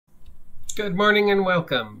Good morning and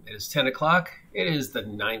welcome. It is 10 o'clock. It is the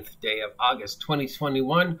 9th day of August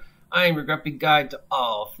 2021. I am your grumpy guide to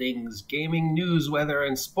all things gaming, news, weather,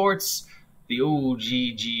 and sports, the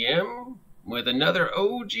OGGM, with another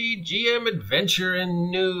OGGM adventure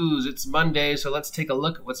in news. It's Monday, so let's take a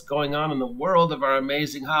look at what's going on in the world of our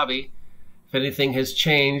amazing hobby, if anything has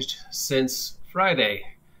changed since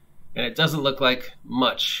Friday. And it doesn't look like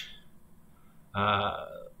much.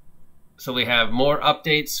 So we have more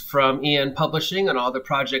updates from EN Publishing on all the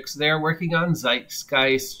projects they're working on,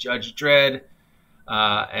 Zeitgeist, Judge Dredd,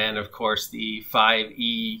 and of course the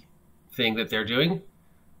 5e thing that they're doing.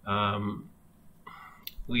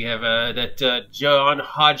 We have that John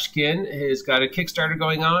Hodgkin has got a Kickstarter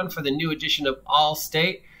going on for the new edition of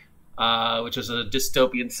Allstate, which is a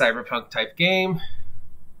dystopian cyberpunk type game.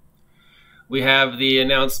 We have the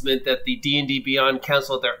announcement that the D&D Beyond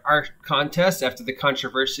canceled their art contest after the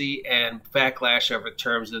controversy and backlash over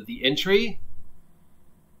terms of the entry.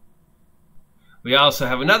 We also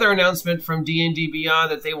have another announcement from D&D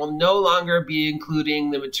Beyond that they will no longer be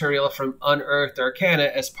including the material from Unearthed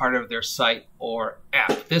Arcana as part of their site or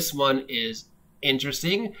app. This one is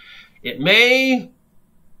interesting. It may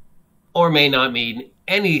or may not mean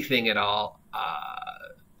anything at all.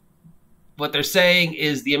 What they're saying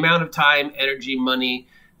is the amount of time, energy, money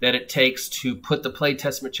that it takes to put the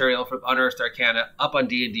playtest material from Unearthed Arcana up on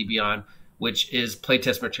D&D Beyond, which is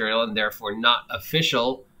playtest material and therefore not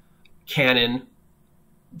official canon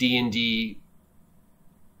D&D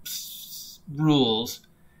rules,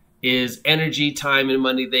 is energy, time, and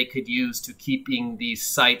money they could use to keeping the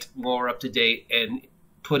site more up to date and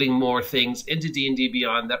putting more things into D&D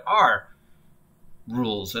Beyond that are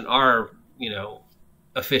rules and are,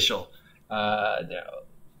 official. Now,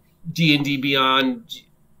 D&D Beyond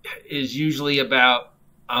is usually about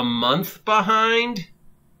a month behind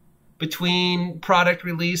between product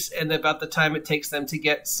release and about the time it takes them to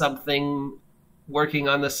get something working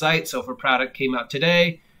on the site. So if a product came out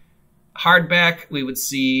today, hardback, we would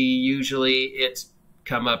see usually it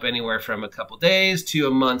come up anywhere from a couple days to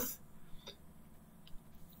a month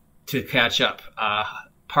to catch up.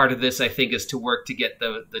 Part of this, I think, is to work to get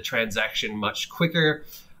the transaction much quicker.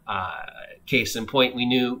 Case in point, we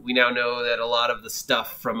now know that a lot of the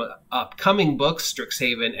stuff from upcoming books,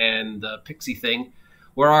 Strixhaven and the Pixie thing,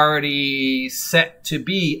 were already set to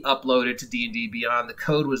be uploaded to D&D Beyond. The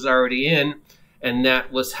code was already in, and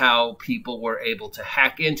that was how people were able to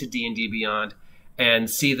hack into D&D Beyond and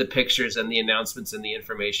see the pictures and the announcements and the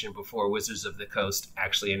information before Wizards of the Coast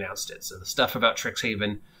actually announced it. So the stuff about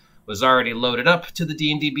Strixhaven was already loaded up to the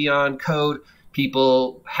D&D Beyond code.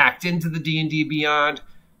 People hacked into the D&D Beyond,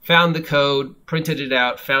 found the code, printed it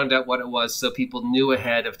out, found out what it was, so people knew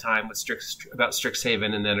ahead of time about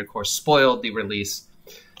Strixhaven, and then, of course, spoiled the release,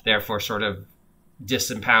 therefore sort of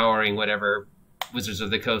disempowering whatever Wizards of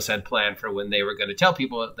the Coast had planned for when they were going to tell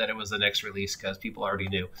people that it was the next release, because people already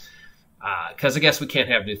knew. Because I guess we can't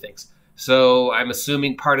have new things. So I'm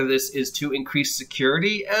assuming part of this is to increase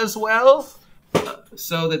security as well,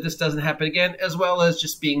 so that this doesn't happen again, as well as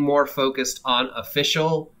just being more focused on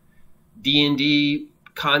official D&D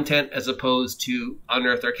content as opposed to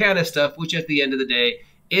Unearthed Arcana stuff, which at the end of the day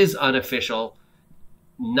is unofficial,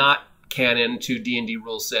 not canon to D&D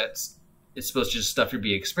rule sets. It's supposed to just stuff you're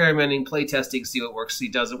be experimenting, play testing, see what works, see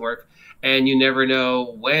what doesn't work, and you never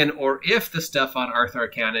know when or if the stuff on Unearthed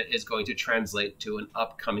Arcana is going to translate to an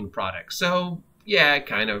upcoming product. So yeah, it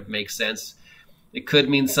kind of makes sense. It could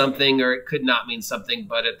mean something or it could not mean something,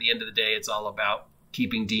 but at the end of the day, it's all about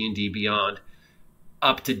keeping D&D Beyond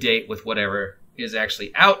up to date with whatever is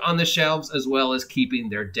actually out on the shelves, as well as keeping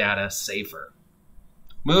their data safer.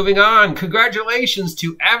 Moving on, congratulations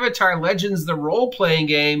to Avatar Legends, the role-playing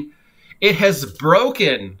game. It has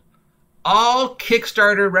broken all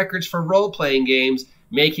Kickstarter records for role-playing games,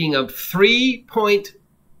 making up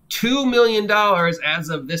 $3.2 million as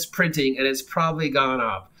of this printing, and it's probably gone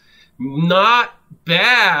up. Not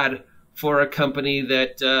bad for a company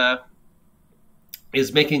that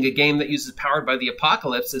is making a game that uses Powered by the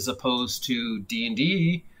Apocalypse as opposed to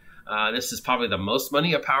D&D. This is probably the most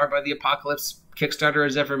money a Powered by the Apocalypse Kickstarter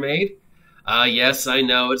has ever made. Yes, I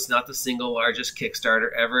know it's not the single largest Kickstarter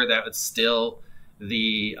ever. That was still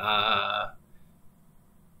the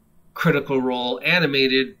Critical Role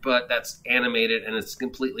animated, but that's animated and it's a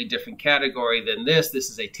completely different category than this. This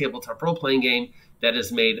is a tabletop role-playing game that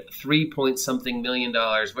has made $3-point-something million,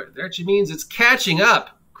 which means it's catching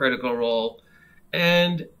up, Critical Role.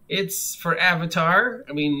 And it's for Avatar.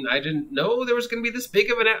 I mean, I didn't know there was going to be this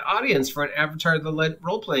big of an audience for an Avatar the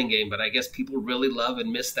role-playing game, but I guess people really love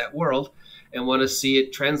and miss that world and want to see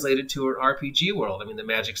it translated to an RPG world. I mean, the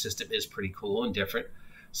magic system is pretty cool and different.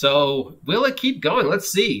 So will it keep going? Let's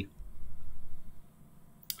see.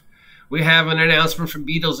 We have an announcement from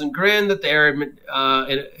Beatles and Grimm that they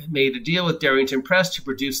made a deal with Darrington Press to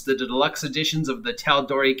produce the deluxe editions of the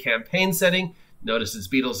Tal'Dorei campaign setting. Notice it's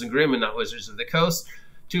Beatles and Grimm and not Wizards of the Coast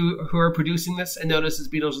who are producing this. And notice it's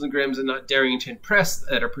Beatles and Grimm and not Darrington Press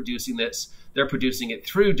that are producing this. They're producing it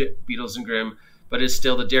through Beatles and Grimm, but it's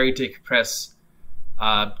still the Darrington Press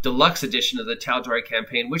deluxe edition of the Tal'Dorei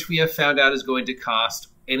campaign, which we have found out is going to cost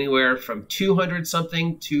anywhere from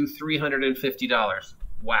 $200-something to $350.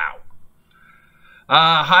 Wow.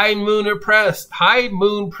 High Moon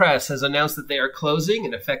Press has announced that they are closing,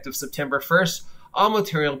 and effective September 1st, all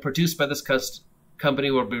material produced by this company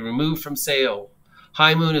will be removed from sale.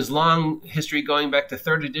 High Moon has long history going back to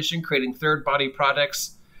 3rd edition, creating third-party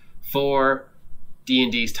products for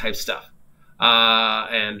D&D's type stuff,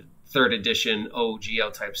 and 3rd edition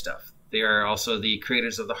OGL type stuff. They are also the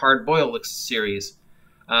creators of the Hard Boil series.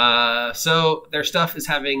 So their stuff is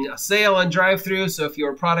having a sale on drive-thru. So if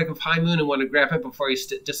you're a product of High Moon and want to grab it before he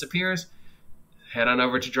disappears, head on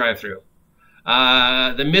over to drive-thru.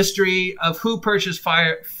 The mystery of who purchased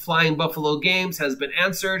Flying Buffalo Games has been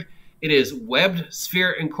answered. It is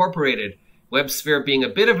Nsfw Incorporated. Nsfw being a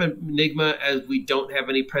bit of an enigma as we don't have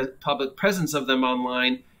any public presence of them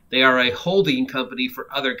online. They are a holding company for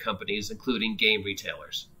other companies, including game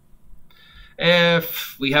retailers.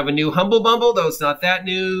 If we have a new Humble Bumble, though it's not that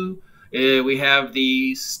new. We have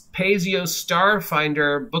the Pazio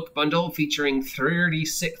Starfinder book bundle featuring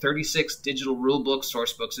 36 digital rule books,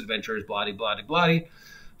 source books, adventures, blah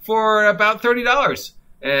for about $30.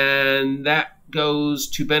 And that goes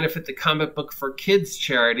to benefit the Comic Book for Kids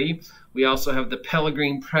charity. We also have the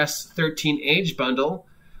Pellegrin Press 13 Age bundle,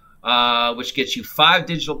 which gets you 5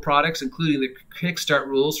 digital products, including the Kickstart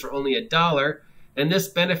rules for only $1. And this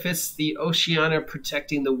benefits the Oceania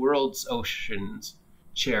Protecting the World's Oceans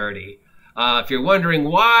charity. If you're wondering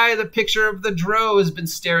why the picture of the Drow has been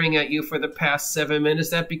staring at you for the past 7 minutes,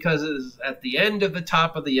 that's because it's at the end of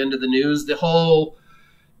the news. The whole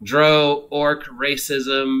Drow, orc,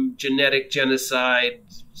 racism, genetic genocide,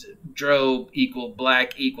 Drow equal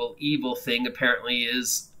black equal evil thing apparently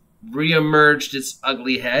is reemerged its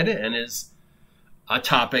ugly head and is a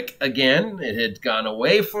topic again. It had gone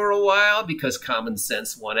away for a while because common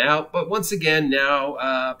sense won out, but once again now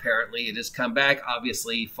apparently it has come back,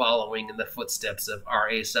 obviously following in the footsteps of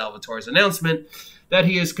R.A. Salvatore's announcement that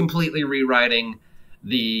he is completely rewriting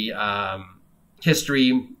the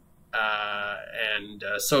history and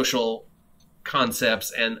social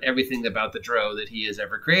concepts and everything about the Drow that he has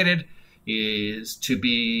ever created is to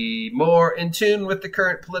be more in tune with the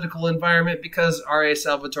current political environment, because R.A.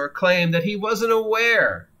 Salvatore claimed that he wasn't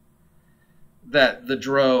aware that the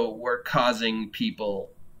Drow were causing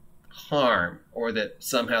people harm, or that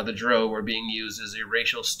somehow the Drow were being used as a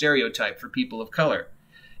racial stereotype for people of color.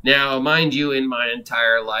 Now, mind you, in my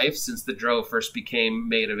entire life, since the Drow first became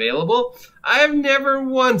made available, I have never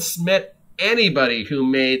once met anybody who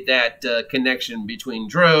made that connection between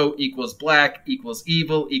Drow equals black equals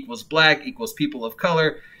evil equals black equals people of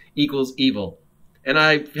color equals evil. And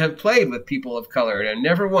I have played with people of color, and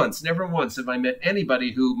never once have I met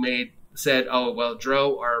anybody who said, oh, well,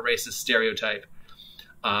 Drow are a racist stereotype.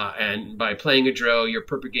 And by playing a Drow, you're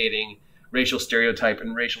propagating racial stereotype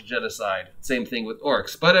and racial genocide. Same thing with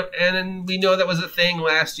orcs. And we know that was a thing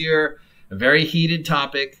last year, a very heated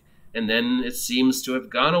topic. And then it seems to have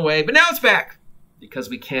gone away. But now it's back because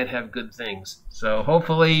we can't have good things. So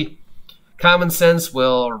hopefully common sense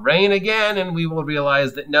will reign again, and we will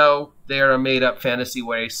realize that no, they are a made-up fantasy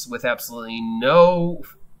race with absolutely no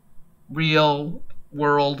real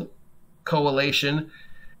world correlation,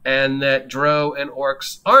 and that Drow and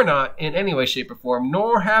orcs are not in any way, shape, or form,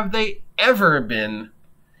 nor have they ever been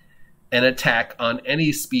an attack on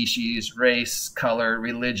any species, race, color,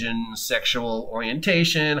 religion, sexual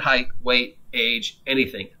orientation, height, weight, age,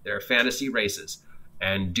 anything. They're fantasy races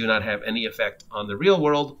and do not have any effect on the real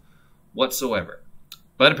world whatsoever.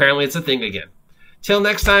 But apparently it's a thing again. Till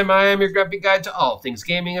next time, I am your grumpy guide to all things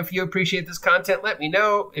gaming. If you appreciate this content, let me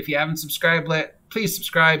know. If you haven't subscribed yet, please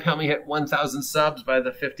subscribe. Help me hit 1,000 subs by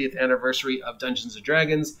the 50th anniversary of Dungeons &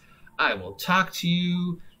 Dragons. I will talk to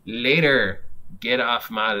you later. Get off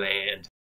my land.